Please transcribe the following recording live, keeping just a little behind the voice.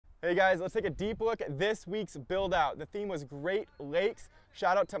Hey guys, let's take a deep look at this week's build out. The theme was Great Lakes.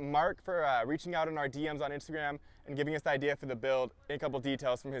 Shout out to Mark for reaching out in our DMs on Instagram and giving us the idea for the build and a couple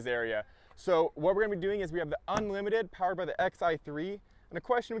details from his area. So what we're gonna be doing is we have the Unlimited powered by the Xi3. And the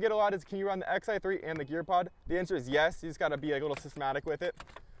question we get a lot is, can you run the Xi3 and the Gear Pod? The answer is yes. You just gotta be a little systematic with it.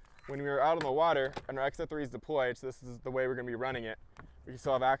 When we are out on the water and our Xi3 is deployed, so this is the way we're gonna be running it, we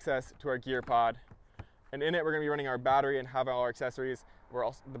still have access to our Gear Pod. And in it, we're gonna be running our battery and have all our accessories.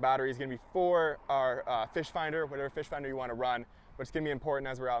 The battery is gonna be for our fish finder, whatever fish finder you wanna run, but it's gonna be important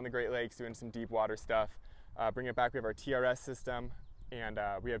as we're out in the Great Lakes doing some deep water stuff. Bring it back, we have our TRS system, and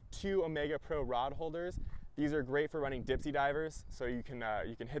we have 2 Omega Pro rod holders. These are great for running dipsy divers, so you can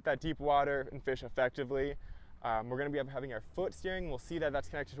hit that deep water and fish effectively. We're gonna be having our foot steering. We'll see that that's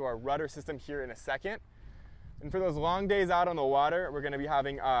connected to our rudder system here in a second. And for those long days out on the water, we're gonna be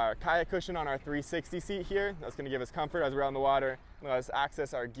having a Kayak cushion on our 360 seat here. That's gonna give us comfort as we're out on the water and let us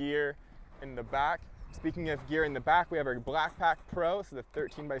access our gear in the back. Speaking of gear in the back, we have our BlackPak Pro, so the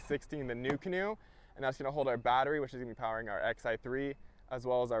 13x16, the NuCanoe, and that's gonna hold our battery, which is gonna be powering our Xi3, as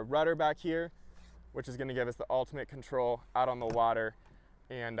well as our rudder back here, which is gonna give us the ultimate control out on the water.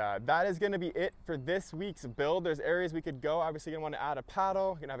 And that is gonna be it for this week's build. There's areas we could go. Obviously, you're gonna wanna add a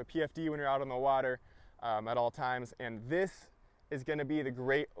paddle. You're gonna have a PFD when you're out on the water at all times. And this is gonna be the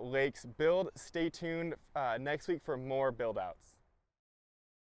Great Lakes build. Stay tuned next week for more build outs.